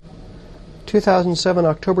2007,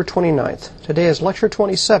 October 29th. Today is Lecture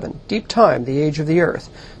 27, Deep Time, the Age of the Earth,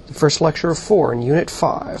 the first lecture of 4 in Unit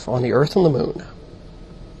 5 on the Earth and the Moon.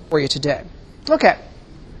 For you today. Okay.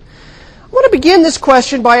 I want to begin this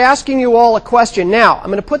question by asking you all a question. Now, I'm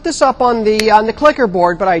going to put this up on the clicker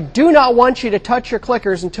board, but I do not want you to touch your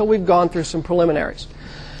clickers until we've gone through some preliminaries.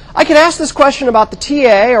 I could ask this question about the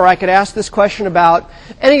TA, or I could ask this question about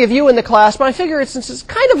any of you in the class, but I figure since it's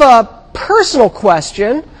kind of a personal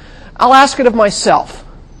question, I'll ask it of myself.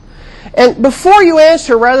 And before you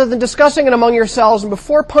answer, rather than discussing it among yourselves, and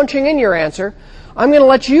before punching in your answer, I'm going to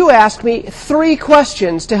let you ask me 3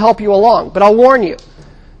 questions to help you along. But I'll warn you,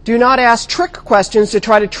 do not ask trick questions to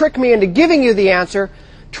try to trick me into giving you the answer.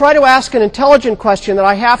 Try to ask an intelligent question that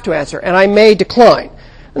I have to answer, and I may decline.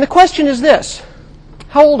 And the question is this: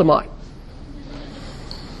 how old am I?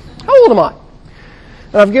 How old am I?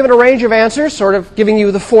 And I've given a range of answers, sort of giving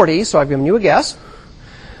you the 40s, so I've given you a guess.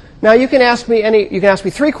 Now you can ask me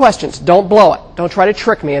 3 questions. Don't blow it. Don't try to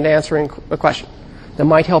trick me into answering a question that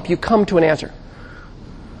might help you come to an answer.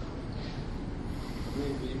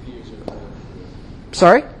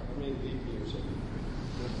 Sorry?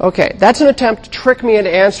 Okay, that's an attempt to trick me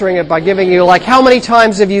into answering it by giving you, like, how many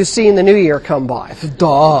times have you seen the new year come by?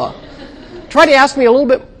 Duh. Try to ask me a little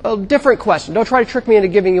bit a different question. Don't try to trick me into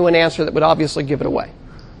giving you an answer that would obviously give it away.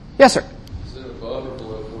 Yes, sir? Is it above or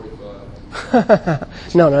below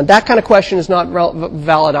 45? No, that kind of question is not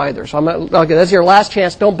valid either. So okay, that's your last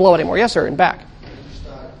chance. Don't blow it anymore. Yes, sir, and back.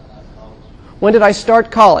 When did I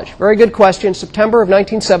start college? Very good question. September of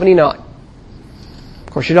 1979.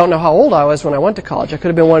 Of course, you don't know how old I was when I went to college. I could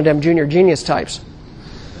have been one of them junior genius types.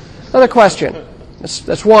 Another question.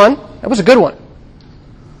 That's one. That was a good one.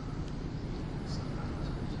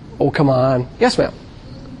 Oh, come on. Yes, ma'am.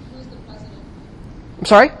 I'm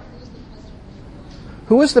sorry?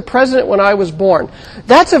 Who was the president when I was born?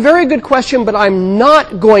 That's a very good question, but I'm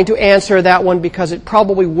not going to answer that one because it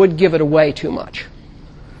probably would give it away too much.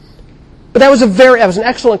 But that was an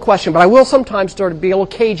excellent question, but I will sometimes sort of be a little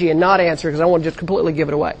cagey and not answer because I don't want to just completely give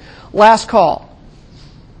it away. Last call.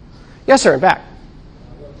 Yes, sir, and back.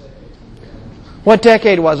 What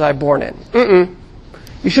decade was I born in?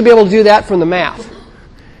 You should be able to do that from the math.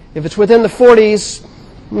 If it's within the 40s,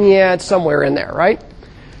 yeah, it's somewhere in there, right?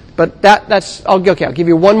 But I'll give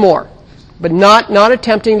you one more. But not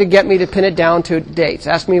attempting to get me to pin it down to dates.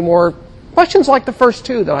 Ask me more questions like the first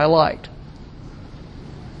 2 that I liked.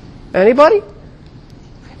 Anybody?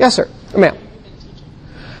 Yes, sir. Ma'am.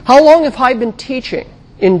 How long have I been teaching?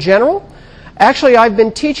 In general? Actually, I've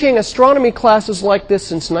been teaching astronomy classes like this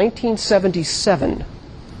since 1977.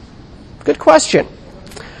 Good question.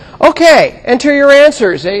 Okay, enter your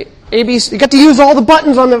answers. ABC. You got to use all the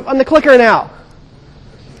buttons on the clicker now.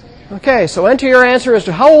 Okay, so enter your answer as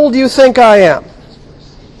to how old do you think I am?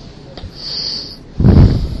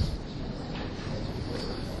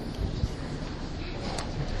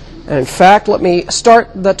 And in fact, let me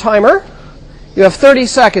start the timer. You have 30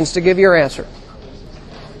 seconds to give your answer.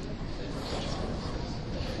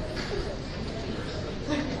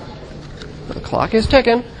 The clock is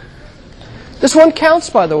ticking. This one counts,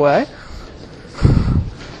 by the way.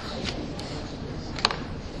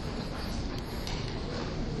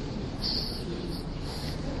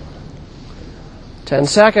 Ten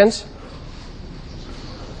seconds.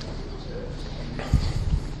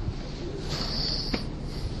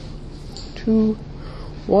 2,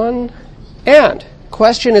 1, and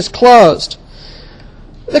question is closed.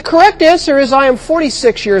 The correct answer is I am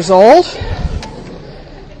 46 years old.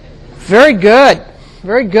 Very good.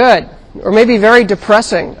 Very good. Or maybe very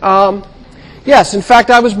depressing. Yes, in fact,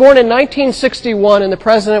 I was born in 1961, and the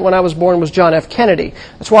president when I was born was John F. Kennedy.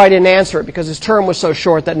 That's why I didn't answer it, because his term was so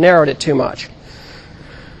short that narrowed it too much.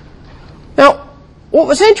 Now, what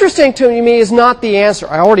was interesting to me is not the answer.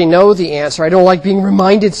 I already know the answer. I don't like being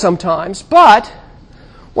reminded sometimes. But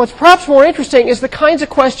what's perhaps more interesting is the kinds of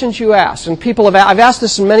questions you ask. And I've asked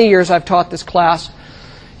this in many years I've taught this class.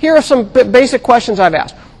 Here are some basic questions I've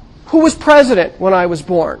asked. Who was president when I was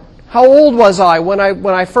born? How old was I when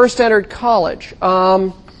I first entered college?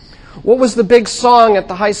 What was the big song at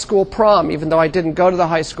the high school prom, even though I didn't go to the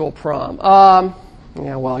high school prom?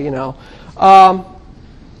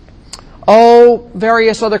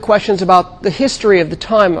 Various other questions about the history of the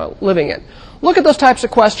time I'm living in. Look at those types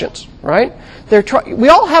of questions, right? We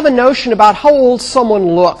all have a notion about how old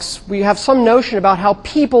someone looks. We have some notion about how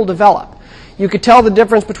people develop. You could tell the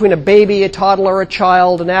difference between a baby, a toddler, a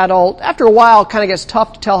child, an adult. After a while, it kind of gets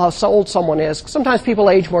tough to tell how old someone is. Sometimes people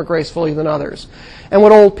age more gracefully than others, and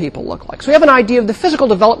what old people look like. So we have an idea of the physical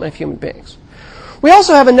development of human beings. We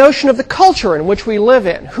also have a notion of the culture in which we live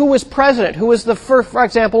in. Who was president? Who was the first, for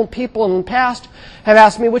example, people in the past have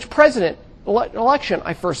asked me which president election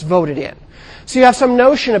I first voted in. So you have some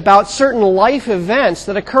notion about certain life events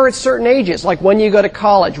that occur at certain ages, like when you go to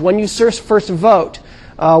college, when you first vote,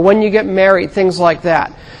 when you get married, things like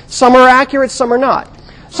that. Some are accurate, some are not.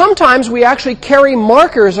 Sometimes we actually carry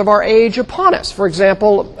markers of our age upon us. For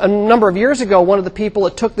example, a number of years ago, one of the people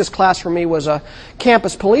that took this class from me was a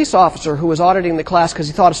campus police officer who was auditing the class because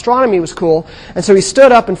he thought astronomy was cool, and so he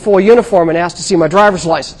stood up in full uniform and asked to see my driver's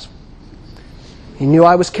license. He knew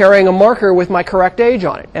I was carrying a marker with my correct age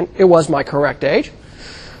on it, and it was my correct age.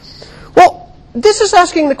 Well, this is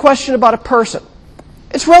asking the question about a person.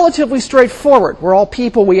 It's relatively straightforward. We're all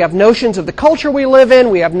people. We have notions of the culture we live in.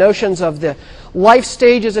 We have notions of the life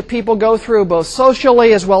stages that people go through, both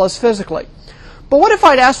socially as well as physically. But what if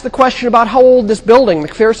I'd ask the question about how old this building,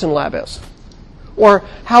 McPherson Lab, is? Or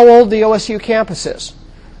how old the OSU campus is?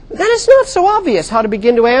 Then it's not so obvious how to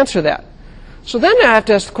begin to answer that. So then I have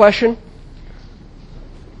to ask the question,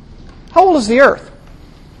 how old is the Earth?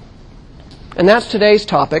 And that's today's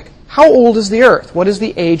topic. How old is the Earth? What is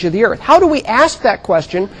the age of the Earth? How do we ask that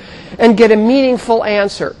question and get a meaningful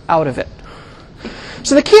answer out of it?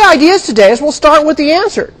 So the key ideas today is we'll start with the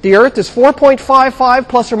answer. The Earth is 4.55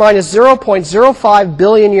 plus or minus 0.05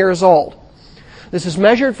 billion years old. This is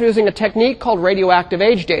measured using a technique called radioactive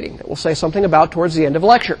age dating that we'll say something about towards the end of the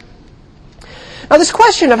lecture. Now, this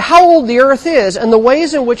question of how old the Earth is and the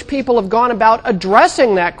ways in which people have gone about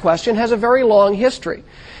addressing that question has a very long history.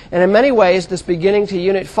 And in many ways, this beginning to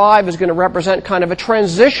Unit 5 is going to represent kind of a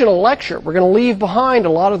transitional lecture. We're going to leave behind a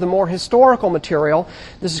lot of the more historical material.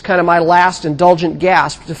 This is kind of my last indulgent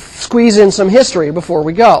gasp to squeeze in some history before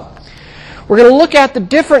we go. We're going to look at the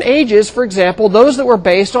different ages, for example, those that were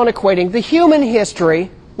based on equating the human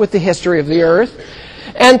history with the history of the Earth,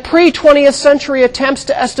 and pre-20th century attempts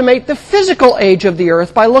to estimate the physical age of the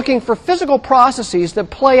Earth by looking for physical processes that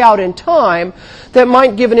play out in time that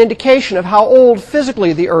might give an indication of how old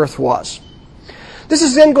physically the Earth was. This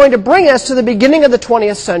is then going to bring us to the beginning of the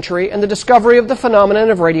 20th century and the discovery of the phenomenon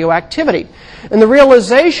of radioactivity, and the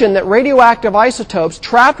realization that radioactive isotopes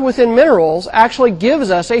trapped within minerals actually gives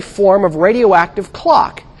us a form of radioactive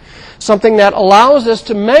clock, something that allows us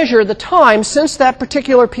to measure the time since that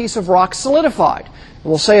particular piece of rock solidified. And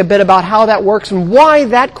we'll say a bit about how that works and why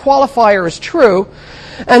that qualifier is true.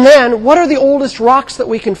 And then, what are the oldest rocks that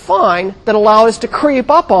we can find that allow us to creep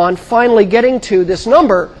up on finally getting to this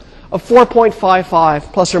number of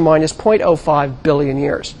 4.55 plus or minus 0.05 billion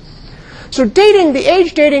years. So dating, the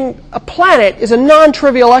age dating a planet is a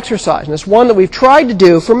non-trivial exercise, and it's one that we've tried to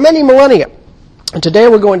do for many millennia. And today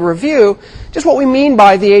we're going to review just what we mean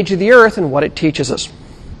by the age of the Earth and what it teaches us.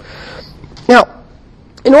 Now,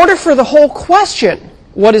 in order for the whole question,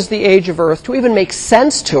 what is the age of Earth, to even make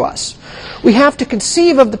sense to us, we have to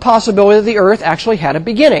conceive of the possibility that the Earth actually had a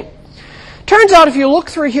beginning. Turns out if you look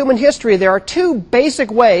through human history, there are two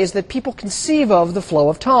basic ways that people conceive of the flow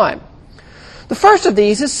of time. The first of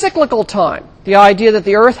these is cyclical time, the idea that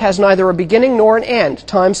the Earth has neither a beginning nor an end.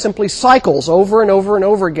 Time simply cycles over and over and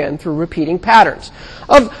over again through repeating patterns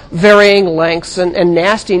of varying lengths and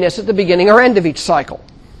nastiness at the beginning or end of each cycle.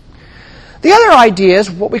 The other idea is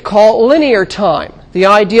what we call linear time, the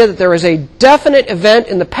idea that there is a definite event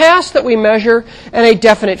in the past that we measure and a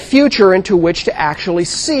definite future into which to actually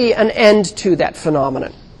see an end to that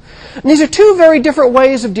phenomenon. And these are two very different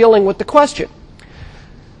ways of dealing with the question.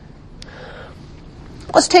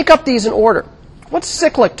 Let's take up these in order. What's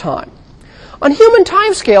cyclic time? On human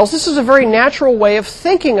timescales, this is a very natural way of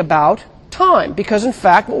thinking about time because, in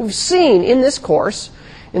fact, what we've seen in this course,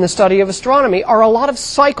 in the study of astronomy, are a lot of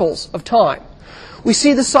cycles of time. We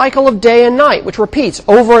see the cycle of day and night, which repeats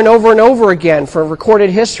over and over and over again for recorded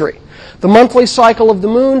history. The monthly cycle of the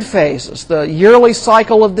moon phases, the yearly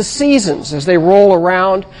cycle of the seasons as they roll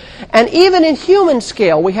around. And even in human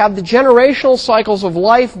scale, we have the generational cycles of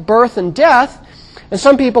life, birth, and death. And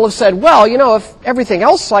some people have said, well, you know, if everything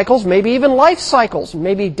else cycles, maybe even life cycles.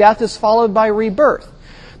 Maybe death is followed by rebirth.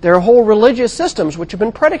 There are whole religious systems which have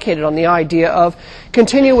been predicated on the idea of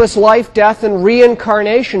continuous life, death, and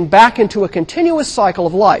reincarnation back into a continuous cycle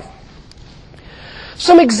of life.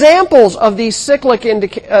 Some examples of these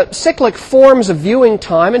cyclic forms of viewing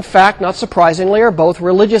time, in fact, not surprisingly, are both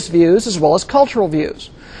religious views as well as cultural views.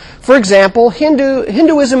 For example,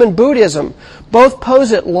 Hinduism and Buddhism both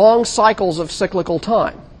posit long cycles of cyclical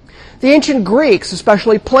time. The ancient Greeks,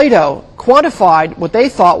 especially Plato, quantified what they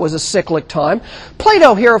thought was a cyclic time.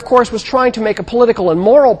 Plato here, of course, was trying to make a political and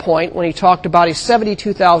moral point when he talked about a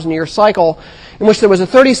 72,000-year cycle in which there was a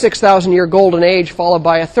 36,000-year golden age followed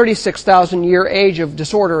by a 36,000-year age of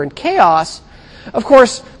disorder and chaos. Of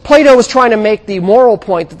course, Plato was trying to make the moral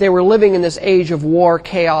point that they were living in this age of war,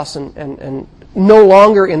 chaos, and no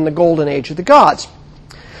longer in the golden age of the gods.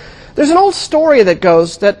 There's an old story that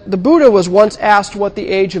goes that the Buddha was once asked what the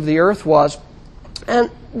age of the earth was, and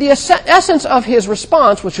the essence of his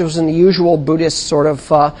response, which was in the usual Buddhist sort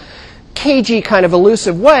of cagey kind of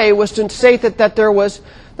elusive way, was to state that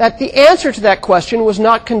the answer to that question was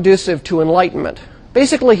not conducive to enlightenment.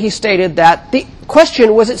 Basically, he stated that the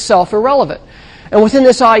question was itself irrelevant. And within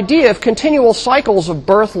this idea of continual cycles of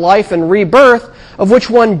birth, life, and rebirth, of which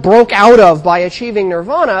one broke out of by achieving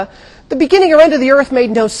nirvana, the beginning or end of the earth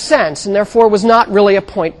made no sense, and therefore was not really a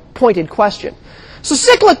pointed question. So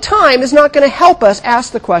cyclic time is not going to help us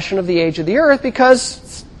ask the question of the age of the earth because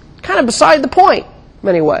it's kind of beside the point in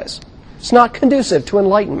many ways. It's not conducive to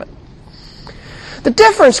enlightenment. The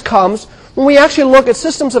difference comes when we actually look at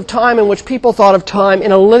systems of time in which people thought of time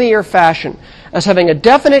in a linear fashion, as having a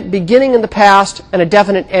definite beginning in the past and a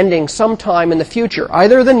definite ending sometime in the future,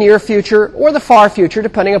 either the near future or the far future,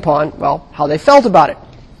 depending upon, well, how they felt about it.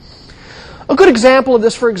 A good example of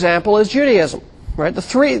this, for example, is Judaism. Right? The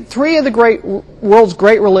three of the world's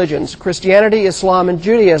great religions, Christianity, Islam, and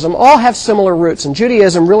Judaism, all have similar roots, and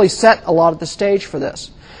Judaism really set a lot of the stage for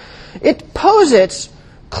this. It posits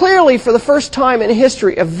clearly, for the first time in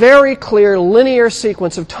history, a very clear linear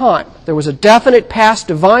sequence of time. There was a definite past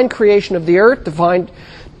divine creation of the earth,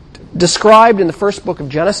 described in the first book of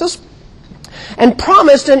Genesis, and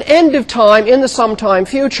promised an end of time in the sometime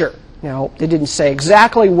future. Now, they didn't say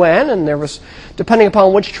exactly when, and there was, depending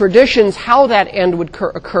upon which traditions, how that end would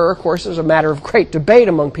occur, of course, is a matter of great debate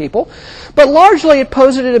among people. But largely it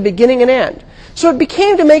posited a beginning and end. So it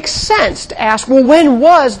became to make sense to ask, well, when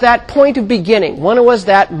was that point of beginning? When was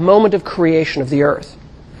that moment of creation of the earth?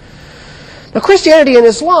 Now, Christianity and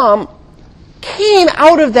Islam came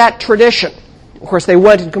out of that tradition. Of course, they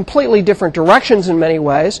went in completely different directions in many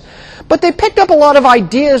ways, but they picked up a lot of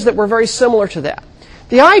ideas that were very similar to that.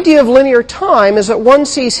 The idea of linear time is that one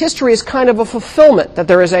sees history as kind of a fulfillment, that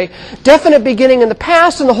there is a definite beginning in the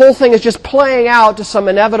past and the whole thing is just playing out to some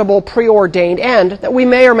inevitable preordained end that we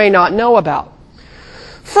may or may not know about.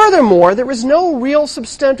 Furthermore, there is no real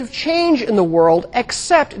substantive change in the world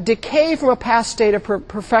except decay from a past state of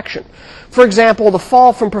perfection. For example, the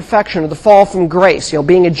fall from perfection or the fall from grace,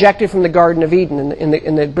 being ejected from the Garden of Eden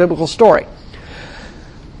in the biblical story.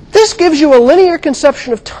 This gives you a linear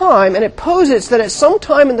conception of time, and it posits that at some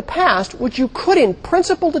time in the past, which you could in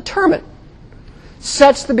principle determine,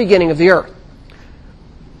 sets the beginning of the earth.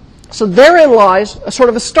 So therein lies a sort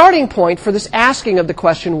of a starting point for this asking of the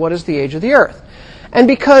question, what is the age of the earth? And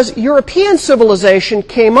because European civilization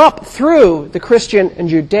came up through the Christian and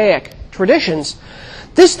Judaic traditions,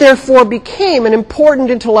 this therefore became an important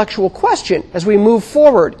intellectual question as we move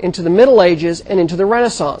forward into the Middle Ages and into the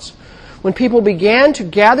Renaissance, when people began to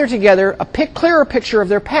gather together a clearer picture of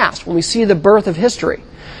their past, when we see the birth of history,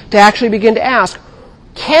 to actually begin to ask,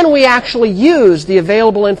 can we actually use the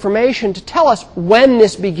available information to tell us when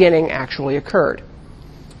this beginning actually occurred?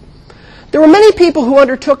 There were many people who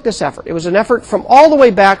undertook this effort. It was an effort from all the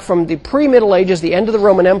way back from the pre-Middle Ages, the end of the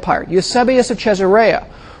Roman Empire. Eusebius of Caesarea,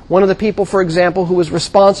 one of the people, for example, who was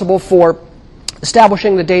responsible for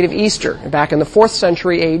establishing the date of Easter back in the 4th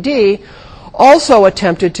century A.D., also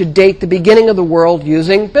attempted to date the beginning of the world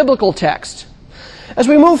using biblical text. As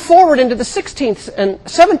we move forward into the 16th and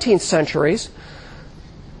 17th centuries,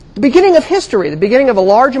 the beginning of history, the beginning of a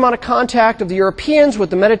large amount of contact of the Europeans with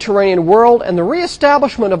the Mediterranean world, and the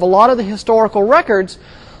reestablishment of a lot of the historical records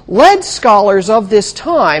led scholars of this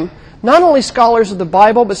time, not only scholars of the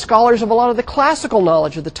Bible, but scholars of a lot of the classical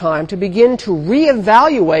knowledge of the time, to begin to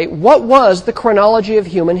reevaluate what was the chronology of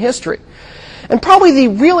human history. And probably the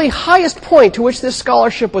really highest point to which this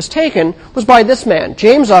scholarship was taken was by this man,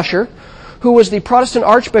 James Ussher, who was the Protestant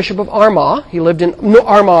Archbishop of Armagh. He lived in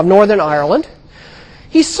Armagh, Northern Ireland.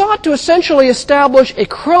 He sought to essentially establish a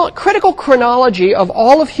critical chronology of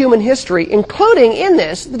all of human history, including in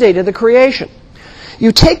this the date of the creation.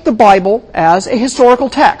 You take the Bible as a historical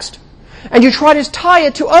text, and you try to tie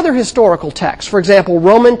it to other historical texts. For example,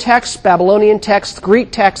 Roman texts, Babylonian texts,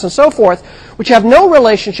 Greek texts, and so forth, which have no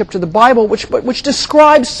relationship to the Bible, which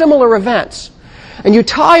describe similar events. And you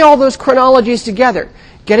tie all those chronologies together,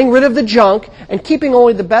 getting rid of the junk and keeping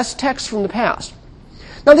only the best texts from the past.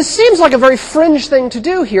 Now, this seems like a very fringe thing to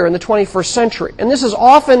do here in the 21st century, and this is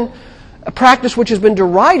often a practice which has been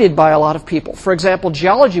derided by a lot of people. For example,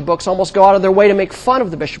 geology books almost go out of their way to make fun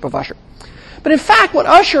of the Bishop of Ussher. But in fact, what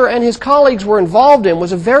Ussher and his colleagues were involved in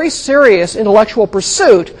was a very serious intellectual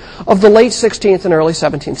pursuit of the late 16th and early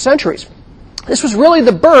 17th centuries. This was really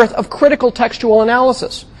the birth of critical textual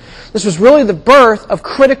analysis. This was really the birth of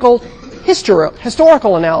critical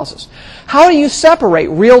historical analysis. How do you separate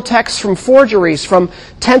real texts from forgeries, from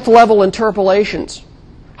 10th level interpolations?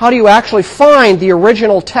 How do you actually find the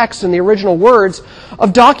original text and the original words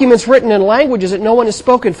of documents written in languages that no one has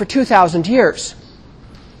spoken for 2,000 years?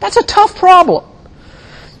 That's a tough problem.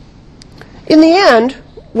 In the end,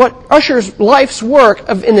 what Ussher's life's work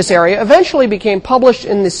in this area eventually became published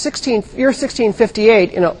in the year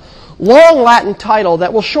 1658 in a long Latin title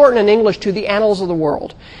that will shorten in English to The Annals of the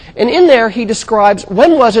World. And in there he describes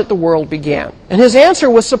when was it the world began. And his answer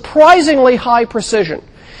was surprisingly high precision.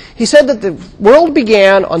 He said that the world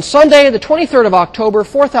began on Sunday, the 23rd of October,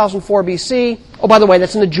 4004 BC. Oh, by the way,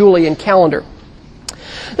 that's in the Julian calendar.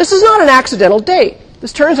 This is not an accidental date.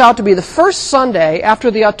 This turns out to be the first Sunday after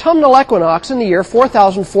the autumnal equinox in the year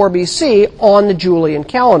 4004 BC on the Julian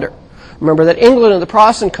calendar. Remember that England and the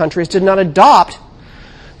Protestant countries did not adopt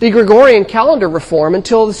the Gregorian calendar reform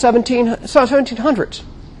until the 1700s.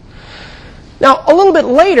 Now, a little bit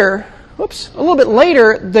later,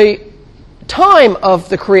 the time of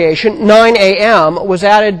the creation, 9 a.m., was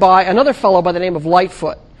added by another fellow by the name of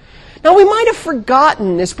Lightfoot. Now, we might have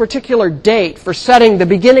forgotten this particular date for setting the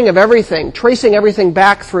beginning of everything, tracing everything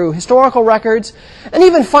back through historical records, and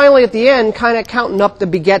even finally at the end, kind of counting up the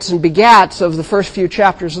begets and begats of the first few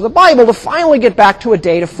chapters of the Bible to finally get back to a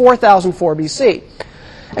date of 4004 BC.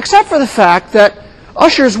 Except for the fact that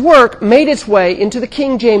Ussher's work made its way into the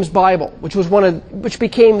King James Bible, which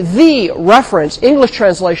became the reference English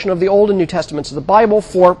translation of the Old and New Testaments of the Bible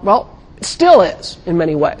for, well, it still is in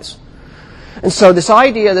many ways. And so this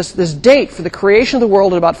idea, this date for the creation of the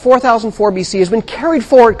world at about 4004 BC has been carried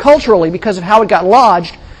forward culturally because of how it got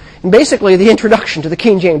lodged in basically the introduction to the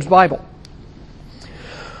King James Bible.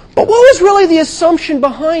 But what was really the assumption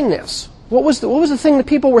behind this? What was the thing that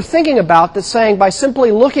people were thinking about that's saying by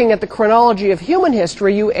simply looking at the chronology of human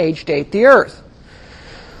history, you age date the Earth?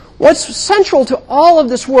 What's central to all of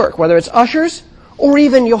this work, whether it's Ussher's or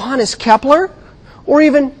even Johannes Kepler or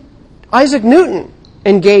even Isaac Newton,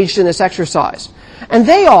 engaged in this exercise. And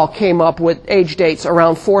they all came up with age dates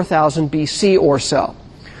around 4000 BC or so.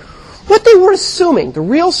 What they were assuming, the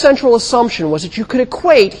real central assumption, was that you could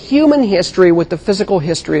equate human history with the physical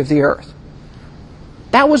history of the Earth.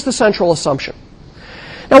 That was the central assumption.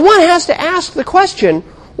 Now one has to ask the question,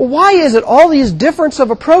 well, why is it all these difference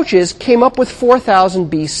of approaches came up with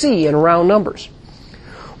 4000 BC in round numbers?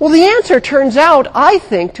 Well, the answer turns out, I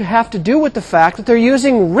think, to have to do with the fact that they're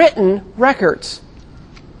using written records.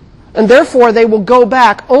 And therefore, they will go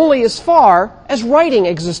back only as far as writing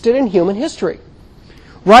existed in human history.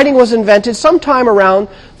 Writing was invented sometime around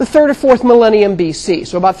the 3rd or 4th millennium BC,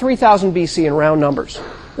 so about 3000 BC in round numbers,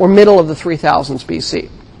 or middle of the 3000s BC.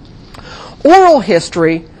 Oral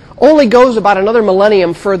history only goes about another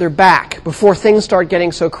millennium further back before things start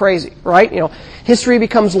getting so crazy, right? History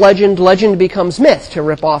becomes legend, legend becomes myth, to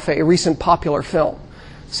rip off a recent popular film.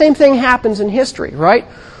 Same thing happens in history, right?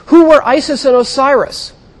 Who were Isis and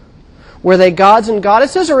Osiris? Were they gods and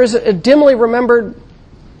goddesses, or is it a dimly remembered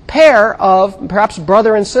pair of perhaps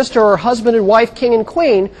brother and sister or husband and wife, king and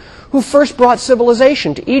queen, who first brought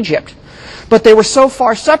civilization to Egypt? But they were so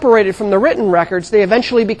far separated from the written records, they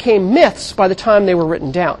eventually became myths by the time they were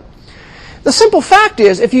written down. The simple fact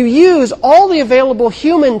is, if you use all the available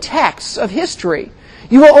human texts of history,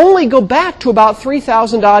 you will only go back to about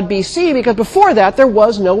 3000 odd BC, because before that there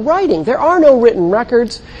was no writing. There are no written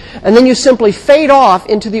records, and then you simply fade off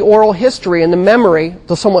into the oral history and the memory,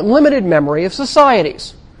 the somewhat limited memory of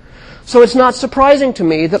societies. So it's not surprising to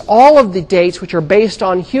me that all of the dates which are based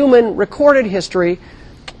on human recorded history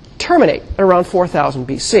terminate at around 4000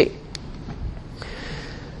 BC.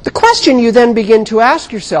 The question you then begin to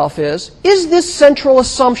ask yourself is this central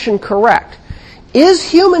assumption correct?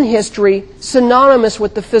 Is human history synonymous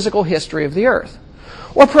with the physical history of the Earth?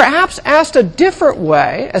 Or perhaps asked a different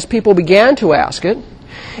way, as people began to ask it,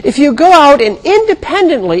 if you go out and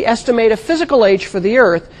independently estimate a physical age for the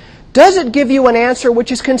Earth, does it give you an answer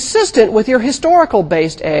which is consistent with your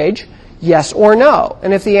historical-based age, yes or no?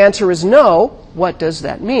 And if the answer is no, what does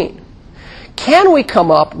that mean? Can we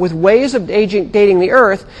come up with ways of dating the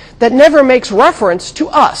Earth that never makes reference to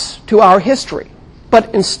us, to our history,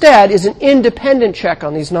 but instead is an independent check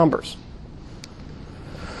on these numbers?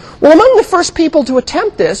 Well, among the first people to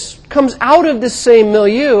attempt this comes out of this same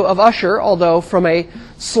milieu of Ussher, although from a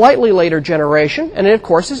slightly later generation, and it, of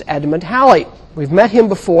course, is Edmund Halley. We've met him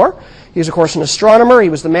before. He's, of course, an astronomer. He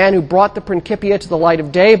was the man who brought the Principia to the light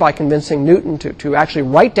of day by convincing Newton to actually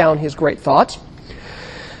write down his great thoughts.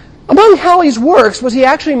 Among Halley's works was he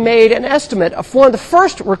actually made an estimate of one of the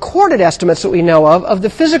first recorded estimates that we know of the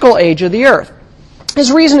physical age of the Earth.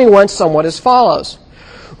 His reasoning went somewhat as follows.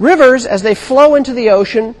 Rivers, as they flow into the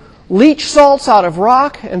ocean, leach salts out of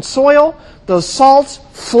rock and soil. Those salts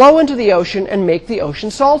flow into the ocean and make the ocean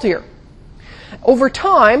saltier. Over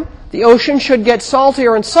time, the ocean should get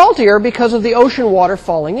saltier and saltier because of the ocean water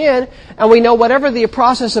falling in, and we know whatever the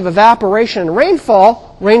process of evaporation and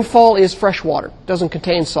rainfall is fresh water, doesn't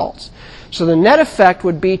contain salts. So the net effect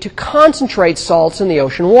would be to concentrate salts in the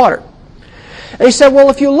ocean water. And he said, well,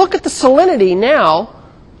 if you look at the salinity now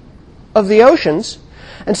of the oceans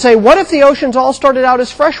and say, what if the oceans all started out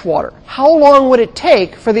as fresh water? How long would it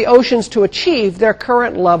take for the oceans to achieve their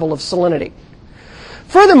current level of salinity?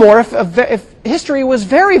 Furthermore, if history was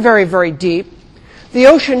very, very, very deep, the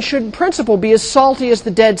ocean should in principle be as salty as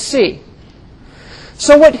the Dead Sea.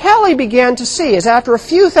 So what Halley began to see is after a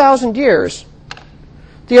few thousand years,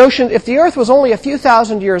 the ocean, if the Earth was only a few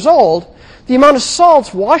thousand years old, the amount of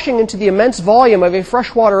salts washing into the immense volume of a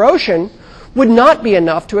freshwater ocean would not be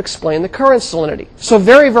enough to explain the current salinity. So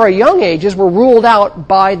very, very young ages were ruled out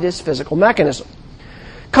by this physical mechanism.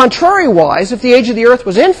 Contrariwise, if the age of the Earth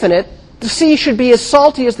was infinite, the sea should be as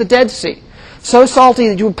salty as the Dead Sea. So salty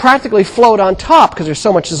that you would practically float on top because there's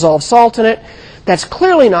so much dissolved salt in it. That's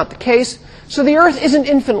clearly not the case. So the Earth isn't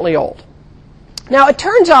infinitely old. Now, it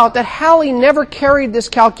turns out that Halley never carried this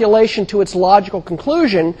calculation to its logical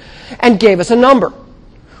conclusion and gave us a number.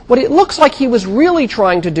 What it looks like he was really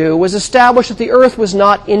trying to do was establish that the Earth was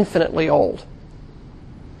not infinitely old.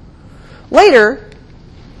 Later,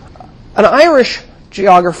 an Irish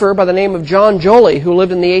geographer by the name of John Joly, who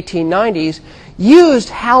lived in the 1890s, used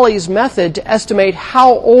Halley's method to estimate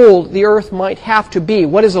how old the Earth might have to be.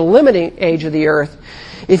 What is a limiting age of the Earth?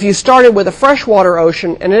 If you started with a freshwater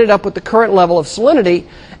ocean and ended up with the current level of salinity,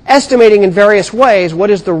 estimating in various ways what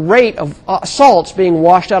is the rate of salts being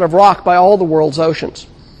washed out of rock by all the world's oceans.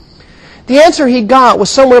 The answer he got was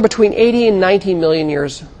somewhere between 80 and 90 million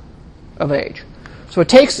years of age. So it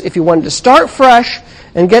takes, if you wanted to start fresh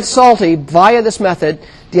and get salty via this method,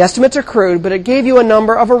 the estimates are crude, but it gave you a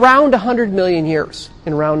number of around 100 million years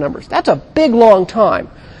in round numbers. That's a big, long time.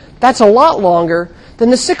 That's a lot longer than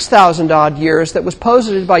the 6,000-odd years that was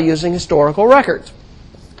posited by using historical records.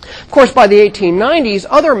 Of course, by the 1890s,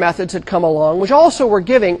 other methods had come along which also were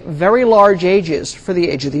giving very large ages for the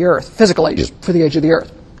age of the Earth, physical ages for the age of the Earth.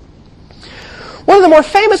 One of the more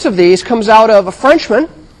famous of these comes out of a Frenchman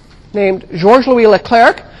named Georges-Louis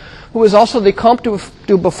Leclerc, who was also the Comte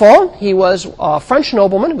du Buffon. He was a French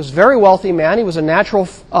nobleman. He was a very wealthy man. He was a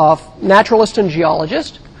naturalist and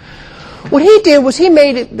geologist. What he did was he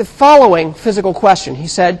made the following physical question. He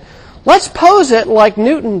said, let's pose it like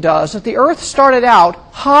Newton does, that the Earth started out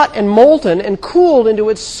hot and molten and cooled into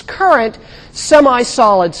its current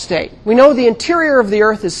semi-solid state. We know the interior of the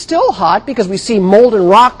Earth is still hot because we see molten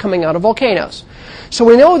rock coming out of volcanoes. So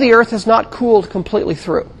we know the Earth has not cooled completely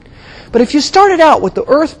through. But if you started out with the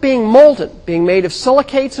Earth being molten, being made of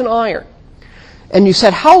silicates and iron, and you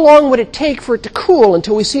said, how long would it take for it to cool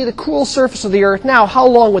until we see the cool surface of the Earth now? How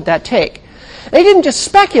long would that take? And he didn't just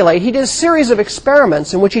speculate. He did a series of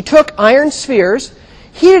experiments in which he took iron spheres,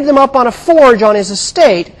 heated them up on a forge on his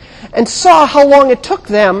estate, and saw how long it took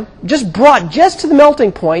them, brought just to the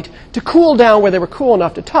melting point, to cool down where they were cool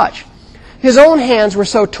enough to touch. His own hands were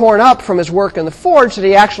so torn up from his work in the forge that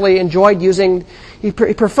he actually enjoyed using, he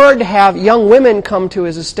preferred to have young women come to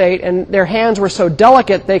his estate, and their hands were so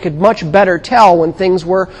delicate they could much better tell when things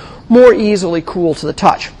were more easily cool to the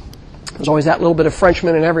touch. There's always that little bit of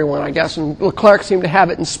Frenchman in everyone, I guess, and Leclerc seemed to have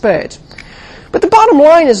it in spades. But the bottom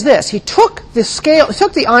line is this. He took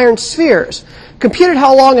the iron spheres, computed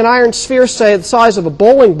how long an iron sphere, say, the size of a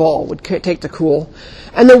bowling ball would take to cool,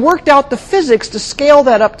 and then worked out the physics to scale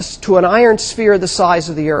that up to an iron sphere the size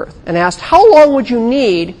of the Earth, and asked, how long would you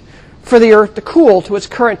need for the Earth to cool to its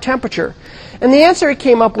current temperature? And the answer he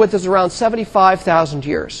came up with is around 75,000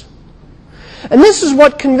 years. And this is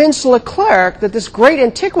what convinced Leclerc that this great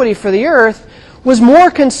antiquity for the Earth was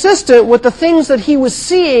more consistent with the things that he was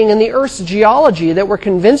seeing in the Earth's geology that were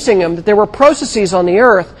convincing him that there were processes on the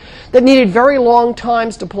Earth that needed very long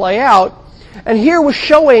times to play out. And here was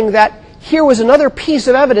showing that here was another piece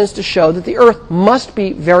of evidence to show that the Earth must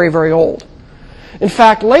be very, very old. In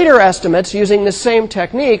fact, later estimates using this same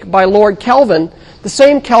technique by Lord Kelvin, the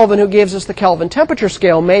same Kelvin who gives us the Kelvin temperature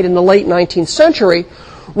scale made in the late 19th century,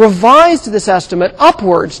 revised this estimate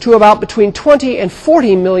upwards to about between 20 and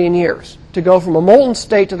 40 million years to go from a molten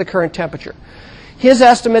state to the current temperature. His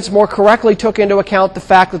estimates more correctly took into account the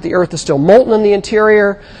fact that the Earth is still molten in the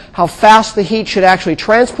interior, how fast the heat should actually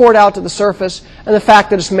transport out to the surface, and the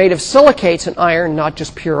fact that it's made of silicates and iron, not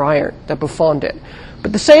just pure iron, that Buffon did.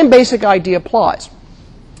 But the same basic idea applies.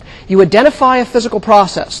 You identify a physical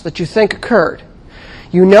process that you think occurred.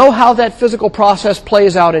 You know how that physical process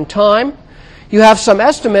plays out in time. You have some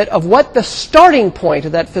estimate of what the starting point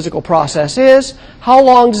of that physical process is. How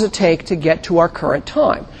long does it take to get to our current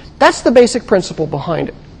time? That's the basic principle behind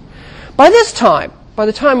it. By this time, by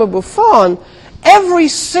the time of Buffon, every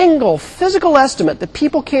single physical estimate that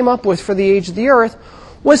people came up with for the age of the Earth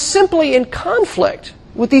was simply in conflict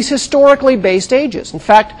with these historically based ages. In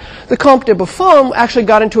fact, the Comte de Buffon actually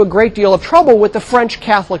got into a great deal of trouble with the French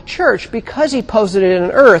Catholic Church because he posited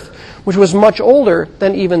an Earth which was much older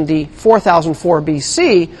than even the 4004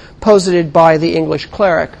 BC posited by the English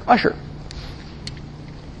cleric Ussher.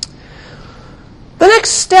 The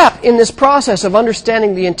next step in this process of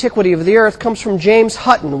understanding the antiquity of the Earth comes from James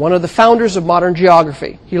Hutton, one of the founders of modern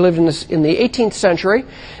geography. He lived in the 18th century,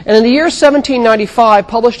 and in the year 1795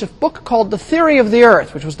 published a book called The Theory of the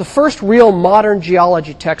Earth, which was the first real modern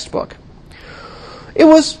geology textbook. It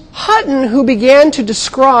was Hutton who began to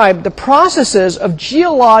describe the processes of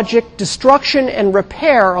geologic destruction and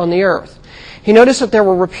repair on the Earth. He noticed that there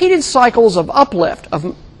were repeated cycles of uplift,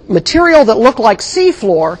 of material that looked like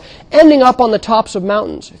seafloor ending up on the tops of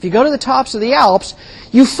mountains. If you go to the tops of the Alps,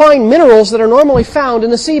 you find minerals that are normally found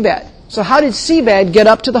in the seabed. So how did seabed get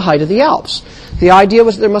up to the height of the Alps? The idea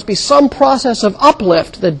was that there must be some process of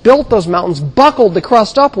uplift that built those mountains, buckled the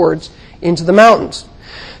crust upwards into the mountains.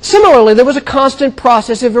 Similarly, there was a constant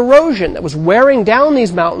process of erosion that was wearing down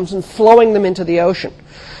these mountains and flowing them into the ocean.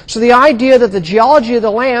 So the idea that the geology of the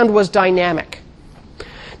land was dynamic.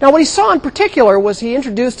 Now, what he saw in particular was he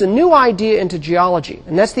introduced a new idea into geology,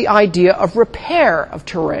 and that's the idea of repair of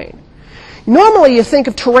terrain. Normally, you think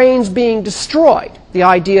of terrains being destroyed, the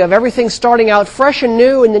idea of everything starting out fresh and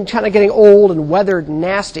new and then kind of getting old and weathered and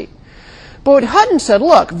nasty. But what Hutton said,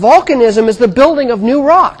 look, volcanism is the building of new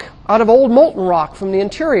rock out of old molten rock from the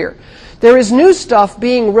interior. There is new stuff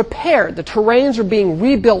being repaired. The terrains are being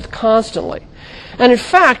rebuilt constantly. And in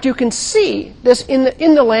fact, you can see this in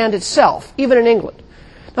the land itself, even in England.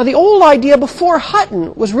 Now, the old idea before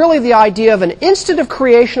Hutton was really the idea of an instant of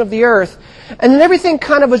creation of the Earth, and then everything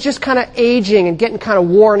was just aging and getting kind of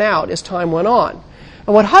worn out as time went on.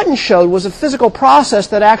 And what Hutton showed was a physical process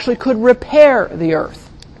that actually could repair the Earth.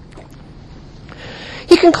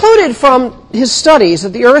 He concluded from his studies that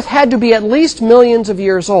the Earth had to be at least millions of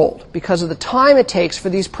years old because of the time it takes for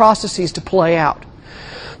these processes to play out.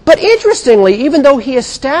 But interestingly, even though he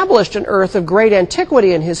established an Earth of great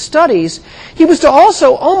antiquity in his studies, he was to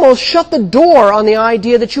also almost shut the door on the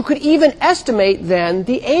idea that you could even estimate then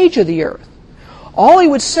the age of the Earth. All he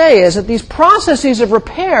would say is that these processes of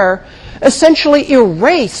repair essentially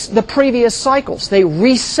erase the previous cycles. They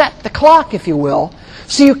reset the clock, if you will,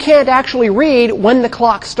 so you can't actually read when the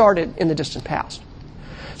clock started in the distant past.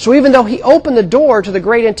 So even though he opened the door to the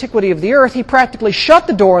great antiquity of the Earth, he practically shut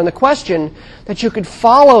the door on the question that you could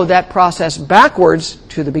follow that process backwards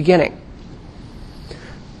to the beginning.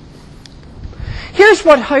 Here's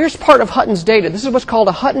part of Hutton's data. This is what's called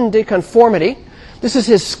a Hutton deconformity. This is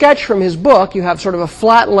his sketch from his book. You have sort of a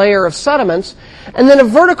flat layer of sediments, and then a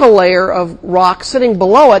vertical layer of rock sitting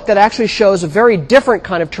below it that actually shows a very different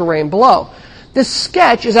kind of terrain below. This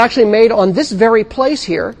sketch is actually made on this very place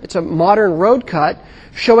here. It's a modern road cut,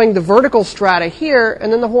 showing the vertical strata here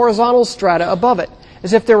and then the horizontal strata above it,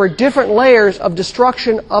 as if there were different layers of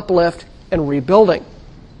destruction, uplift, and rebuilding.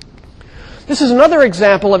 This is another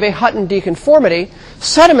example of a Hutton deconformity.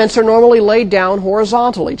 Sediments are normally laid down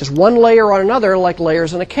horizontally, just one layer on another like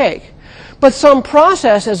layers in a cake. But some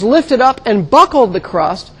process has lifted up and buckled the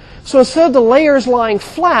crust, so instead of the layers lying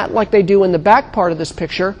flat like they do in the back part of this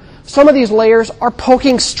picture, some of these layers are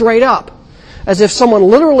poking straight up, as if someone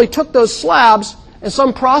literally took those slabs and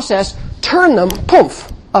some process turned them,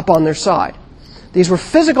 poof, up on their side. These were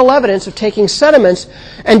physical evidence of taking sediments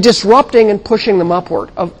and disrupting and pushing them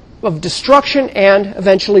upward, of destruction and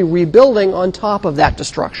eventually rebuilding on top of that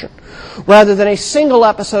destruction, rather than a single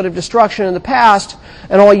episode of destruction in the past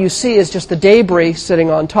and all you see is just the debris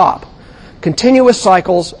sitting on top. Continuous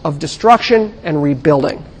cycles of destruction and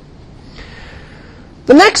rebuilding.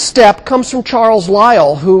 The next step comes from Charles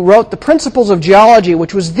Lyell, who wrote The Principles of Geology,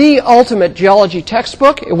 which was the ultimate geology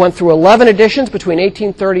textbook. It went through 11 editions between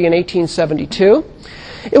 1830 and 1872.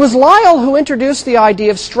 It was Lyell who introduced the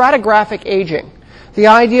idea of stratigraphic aging, the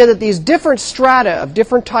idea that these different strata of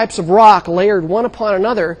different types of rock layered one upon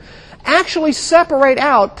another actually separate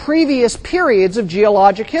out previous periods of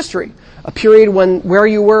geologic history. A period when where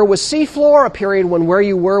you were was seafloor, a period when where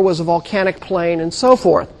you were was a volcanic plain, and so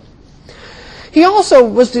forth. He also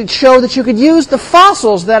was to show that you could use the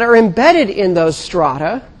fossils that are embedded in those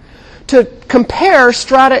strata to compare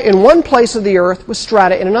strata in one place of the Earth with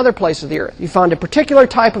strata in another place of the Earth. You found a particular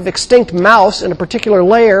type of extinct mouse in a particular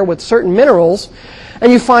layer with certain minerals,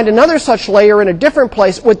 and you find another such layer in a different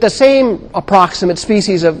place with the same approximate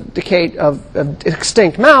species of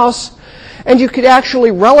extinct mouse, and you could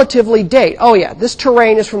actually relatively date, oh yeah, this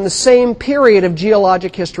terrain is from the same period of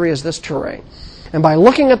geologic history as this terrain. And by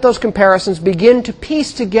looking at those comparisons, begin to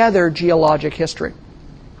piece together geologic history.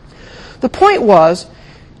 The point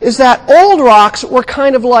is that old rocks were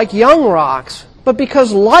kind of like young rocks, but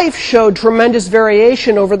because life showed tremendous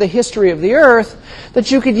variation over the history of the Earth, that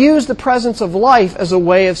you could use the presence of life as a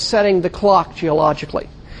way of setting the clock geologically.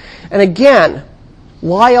 And again,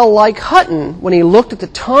 Lyell, like Hutton, when he looked at the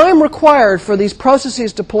time required for these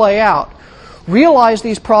processes to play out, realized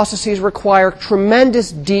these processes require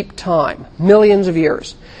tremendous deep time, millions of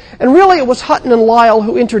years. And really it was Hutton and Lyell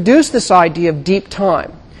who introduced this idea of deep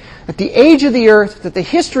time. That the age of the Earth, that the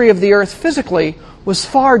history of the Earth physically was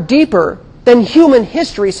far deeper than human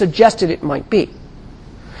history suggested it might be.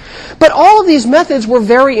 But all of these methods were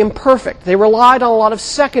very imperfect. They relied on a lot of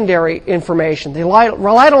secondary information. They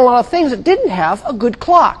relied on a lot of things that didn't have a good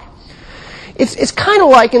clock. It's kind of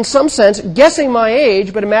like, in some sense, guessing my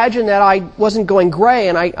age, but imagine that I wasn't going gray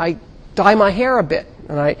and I dye my hair a bit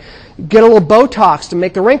and I get a little Botox to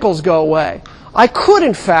make the wrinkles go away. I could,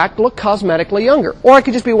 in fact, look cosmetically younger. Or I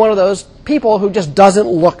could just be one of those people who just doesn't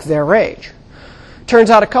look their age. Turns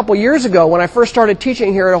out a couple years ago, when I first started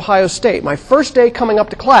teaching here at Ohio State, my first day coming up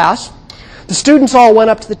to class, the students all went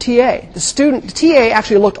up to the TA. The TA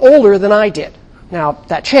actually looked older than I did. Now,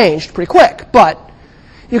 that changed pretty quick, but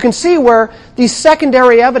you can see where these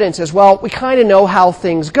secondary evidences, well, we kind of know how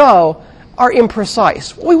things go, are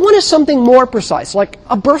imprecise. What we want is something more precise, like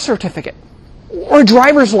a birth certificate, or a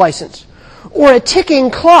driver's license, or a ticking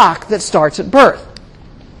clock that starts at birth.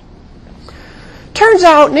 Turns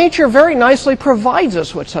out nature very nicely provides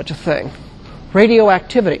us with such a thing,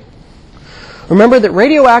 radioactivity. Remember that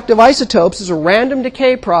radioactive isotopes is a random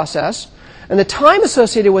decay process, and the time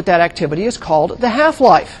associated with that activity is called the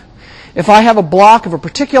half-life. If I have a block of a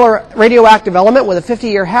particular radioactive element with a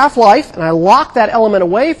 50-year half-life, and I lock that element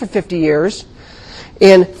away for 50 years,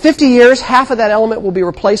 in 50 years, half of that element will be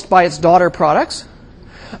replaced by its daughter products.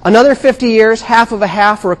 Another 50 years, half of a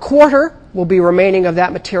half or a quarter will be remaining of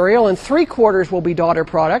that material, and 3/4 will be daughter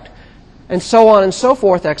product, and so on and so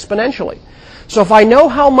forth exponentially. So if I know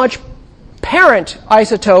how much parent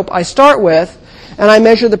isotope I start with, and I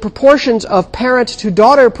measure the proportions of parent to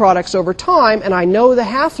daughter products over time, and I know the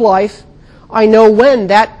half-life, I know when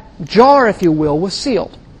that jar, if you will, was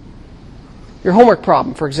sealed. Your homework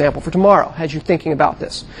problem, for example, for tomorrow, has you thinking about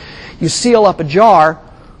this. You seal up a jar.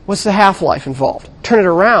 What's the half-life involved? Turn it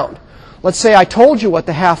around. Let's say I told you what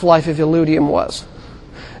the half-life of illudium was,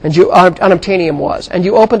 and unobtainium was, and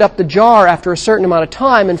you opened up the jar after a certain amount of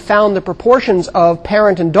time and found the proportions of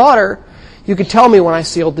parent and daughter. You could tell me when I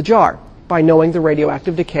sealed the jar by knowing the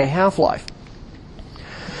radioactive decay half-life.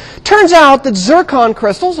 Turns out that zircon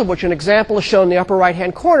crystals, of which an example is shown in the upper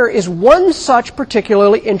right-hand corner, is one such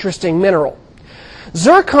particularly interesting mineral.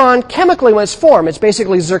 Zircon, chemically when it's formed, it's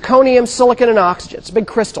basically zirconium, silicon, and oxygen. It's a big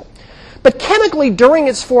crystal. But chemically, during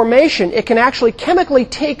its formation, it can actually chemically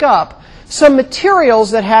take up some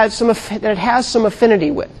materials that it has some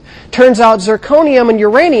affinity with. Turns out zirconium and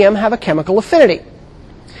uranium have a chemical affinity.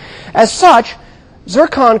 As such,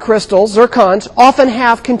 zircon crystals, zircons, often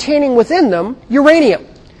have containing within them uranium.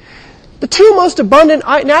 The two most abundant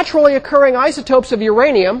naturally occurring isotopes of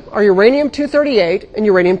uranium are uranium-238 and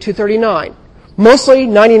uranium-239. Mostly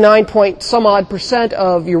 99-point-some-odd%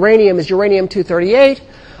 of uranium is uranium-238.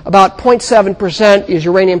 About 0.7% is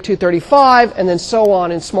uranium-235, and then so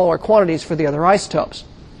on in smaller quantities for the other isotopes.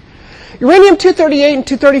 Uranium-238 and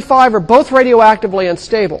 235 are both radioactively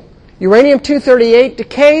unstable. Uranium-238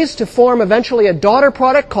 decays to form eventually a daughter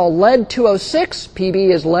product called lead-206. Pb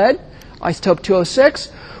is lead, isotope 206,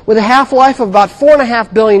 with a half-life of about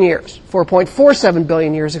 4.5 billion years, 4.47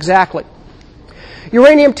 billion years exactly.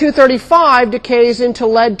 Uranium-235 decays into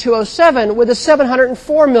lead-207 with a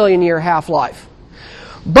 704 million year half-life.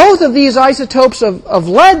 Both of these isotopes of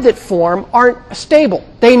lead that form aren't stable.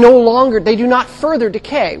 They do not further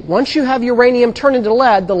decay. Once you have uranium turn into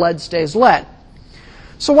lead, the lead stays lead.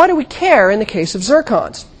 So why do we care in the case of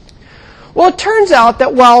zircons? Well, it turns out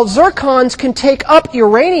that while zircons can take up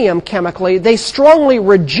uranium chemically, they strongly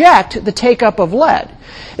reject the take-up of lead.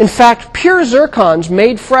 In fact, pure zircons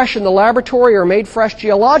made fresh in the laboratory or made fresh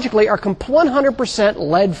geologically are 100%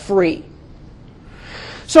 lead-free.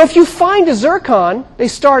 So if you find a zircon, they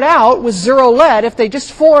start out with 0 lead if they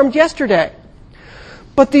just formed yesterday.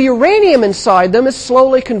 But the uranium inside them is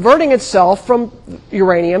slowly converting itself from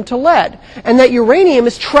uranium to lead. And that uranium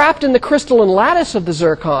is trapped in the crystalline lattice of the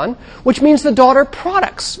zircon, which means the daughter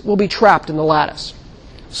products will be trapped in the lattice.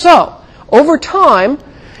 So, over time,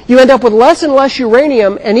 you end up with less and less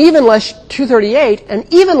uranium and even less 238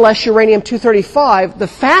 and even less uranium-235, the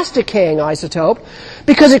fast decaying isotope,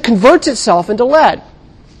 because it converts itself into lead.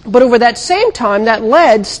 But over that same time, that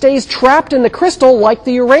lead stays trapped in the crystal like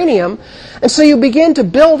the uranium, and so you begin to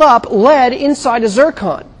build up lead inside a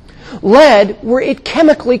zircon. Lead where it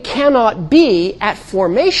chemically cannot be at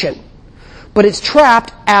formation, but it's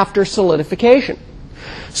trapped after solidification.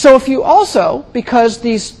 So if you also, because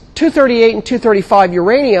these 238 and 235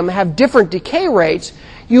 uranium have different decay rates,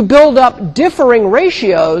 you build up differing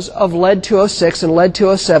ratios of lead-206 and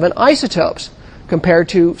lead-207 isotopes compared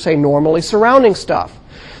to, say, normally surrounding stuff.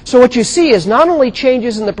 So what you see is not only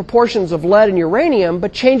changes in the proportions of lead and uranium,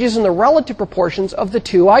 but changes in the relative proportions of the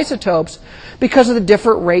two isotopes because of the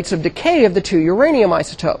different rates of decay of the two uranium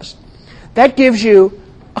isotopes. That gives you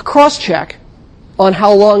a cross-check on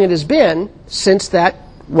how long it has been since that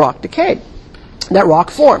rock decayed, that rock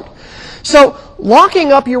formed. So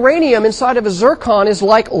locking up uranium inside of a zircon is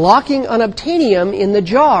like locking unobtainium in the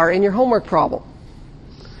jar in your homework problem.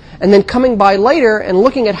 And then coming by later and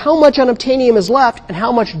looking at how much unobtainium is left and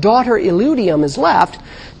how much daughter illudium is left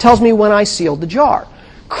tells me when I sealed the jar.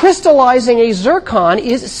 Crystallizing a zircon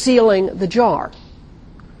is sealing the jar.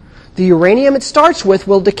 The uranium it starts with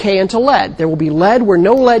will decay into lead. There will be lead where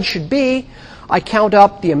no lead should be. I count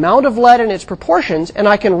up the amount of lead and its proportions, and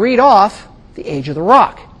I can read off the age of the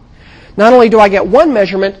rock. Not only do I get one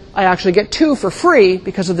measurement, I actually get two for free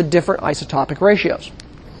because of the different isotopic ratios.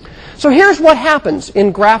 So here's what happens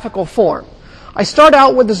in graphical form. I start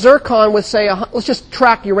out with the zircon with, say, let's just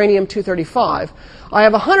track uranium-235. I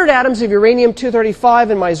have 100 atoms of uranium-235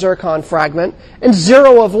 in my zircon fragment and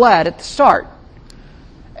 0 of lead at the start.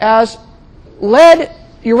 As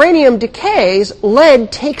uranium decays,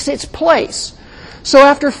 lead takes its place. So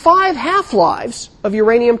after 5 half-lives of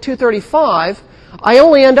uranium-235, I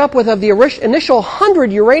only end up with, of the initial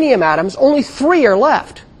 100 uranium atoms, only 3 are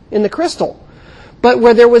left in the crystal. But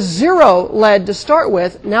where there was 0 lead to start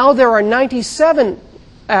with, now there are 97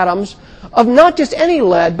 atoms of not just any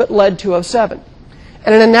lead, but lead-207.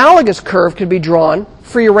 And an analogous curve could be drawn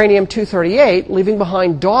for uranium-238, leaving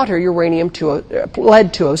behind daughter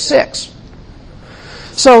lead-206.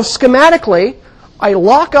 So schematically, I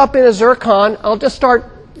lock up in a zircon. I'll just start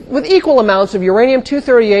with equal amounts of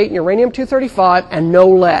uranium-238 and uranium-235 and no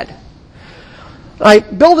lead. I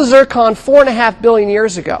built a zircon 4.5 billion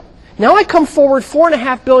years ago. Now I come forward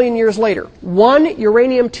 4.5 billion years later. One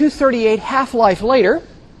uranium-238 half-life later,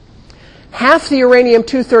 half the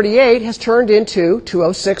uranium-238 has turned into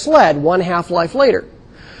 206 lead, 1 half-life later.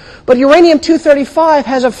 But uranium-235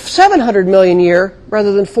 has a 700 million year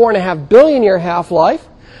rather than 4.5 billion year half-life.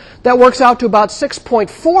 That works out to about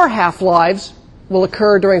 6.4 half-lives will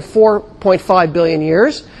occur during 4.5 billion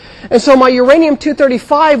years. And so my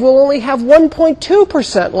uranium-235 will only have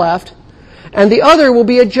 1.2% left, and the other will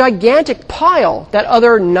be a gigantic pile. That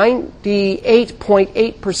other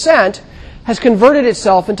 98.8% has converted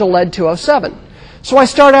itself into lead-207. So I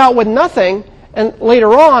start out with nothing, and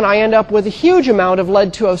later on I end up with a huge amount of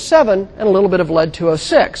lead-207 and a little bit of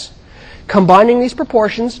lead-206. Combining these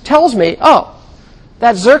proportions tells me, oh,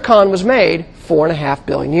 that zircon was made 4.5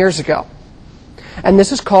 billion years ago. And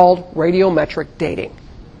this is called radiometric dating.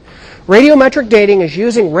 Radiometric dating is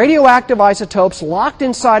using radioactive isotopes locked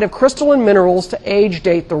inside of crystalline minerals to age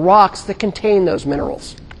date the rocks that contain those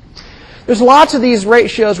minerals. There's lots of these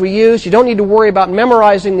ratios we use. You don't need to worry about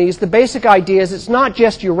memorizing these. The basic idea is it's not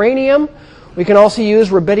just uranium. We can also use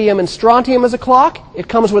rubidium and strontium as a clock. It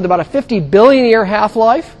comes with about a 50 billion year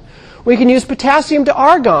half-life. We can use potassium to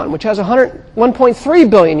argon, which has a 1.3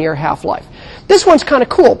 billion year half-life. This one's kind of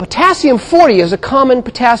cool. Potassium-40 is a common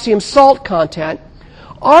potassium salt content.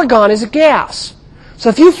 Argon is a gas. So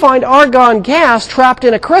if you find argon gas trapped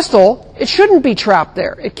in a crystal, it shouldn't be trapped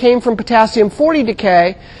there. It came from potassium-40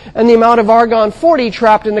 decay, and the amount of argon-40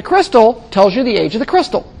 trapped in the crystal tells you the age of the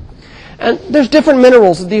crystal. And there's different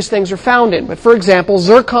minerals that these things are found in. But for example,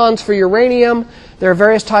 zircons for uranium, there are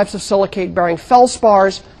various types of silicate-bearing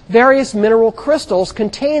feldspars. Various mineral crystals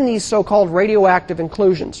contain these so-called radioactive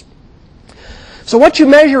inclusions. So what you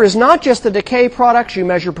measure is not just the decay products. You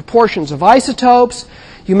measure proportions of isotopes.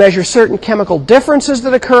 You measure certain chemical differences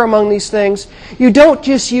that occur among these things. You don't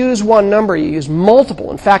just use one number. You use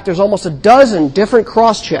multiple. In fact, there's almost a dozen different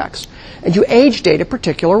cross-checks. And you age date a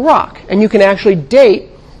particular rock. And you can actually date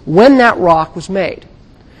when that rock was made.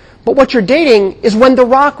 But what you're dating is when the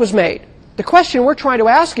rock was made. The question we're trying to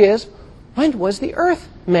ask is, When was the Earth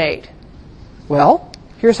made? Well,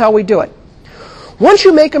 here's how we do it. Once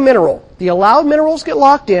you make a mineral, the allowed minerals get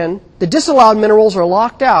locked in, the disallowed minerals are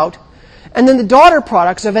locked out, and then the daughter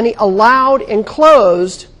products of any allowed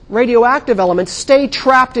enclosed radioactive elements stay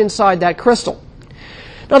trapped inside that crystal.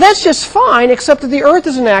 Now that's just fine, except that the Earth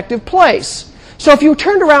is an active place. So if you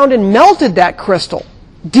turned around and melted that crystal,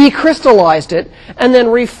 decrystallized it, and then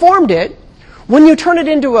reformed it, when you turn it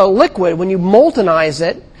into a liquid, when you moltenize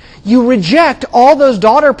it, you reject all those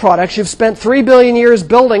daughter products you've spent 3 billion years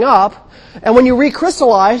building up, and when you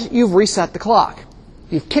recrystallize, you've reset the clock.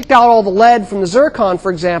 You've kicked out all the lead from the zircon,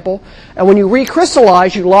 for example, and when you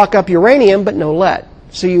recrystallize, you lock up uranium, but no lead.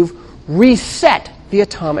 So you've reset the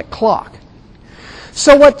atomic clock.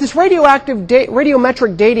 So what this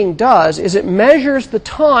radiometric dating does is it measures the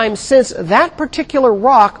time since that particular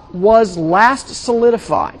rock was last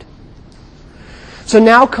solidified. So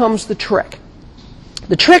now comes the trick.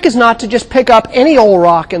 The trick is not to just pick up any old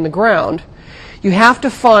rock in the ground. You have to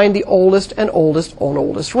find the oldest and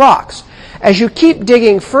oldest rocks. As you keep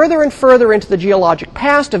digging further and further into the geologic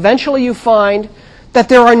past, eventually you find that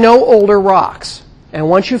there are no older rocks. And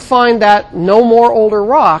once you find that no more older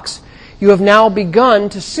rocks, you have now begun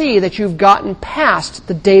to see that you've gotten past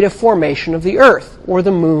the date of formation of the Earth, or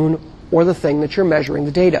the moon, or the thing that you're measuring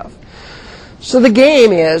the date of. So the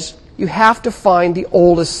game is, you have to find the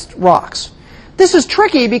oldest rocks. This is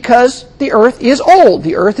tricky because the Earth is old.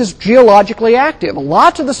 The Earth is geologically active.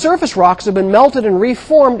 Lots of the surface rocks have been melted and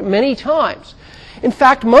reformed many times. In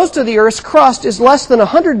fact, most of the Earth's crust is less than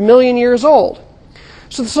 100 million years old.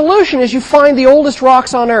 So the solution is you find the oldest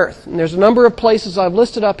rocks on Earth. And there's a number of places I've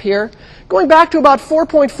listed up here, going back to about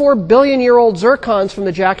 4.4 billion-year-old zircons from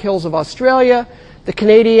the Jack Hills of Australia. The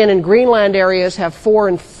Canadian and Greenland areas have 4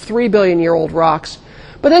 and 3 billion-year-old rocks.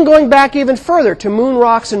 But then going back even further to moon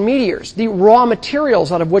rocks and meteors, the raw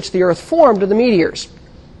materials out of which the Earth formed are the meteors.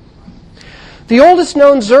 The oldest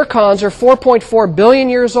known zircons are 4.4 billion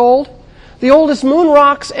years old. The oldest moon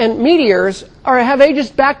rocks and meteors have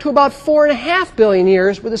ages back to about 4.5 billion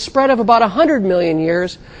years, with a spread of about 100 million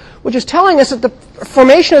years, which is telling us that the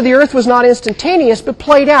formation of the Earth was not instantaneous, but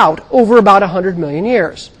played out over about 100 million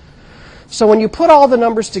years. So when you put all the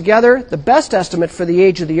numbers together, the best estimate for the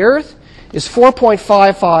age of the Earth is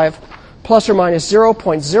 4.55 plus or minus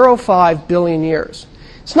 0.05 billion years.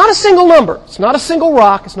 It's not a single number. It's not a single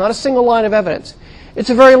rock. It's not a single line of evidence. It's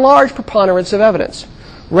a very large preponderance of evidence.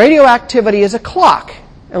 Radioactivity is a clock,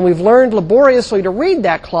 and we've learned laboriously to read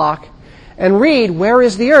that clock and read where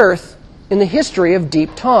is the Earth in the history of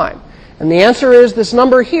deep time. And the answer is this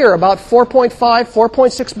number here, about 4.5,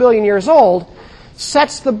 4.6 billion years old,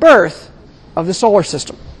 sets the birth of the solar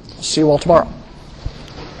system. See you all tomorrow.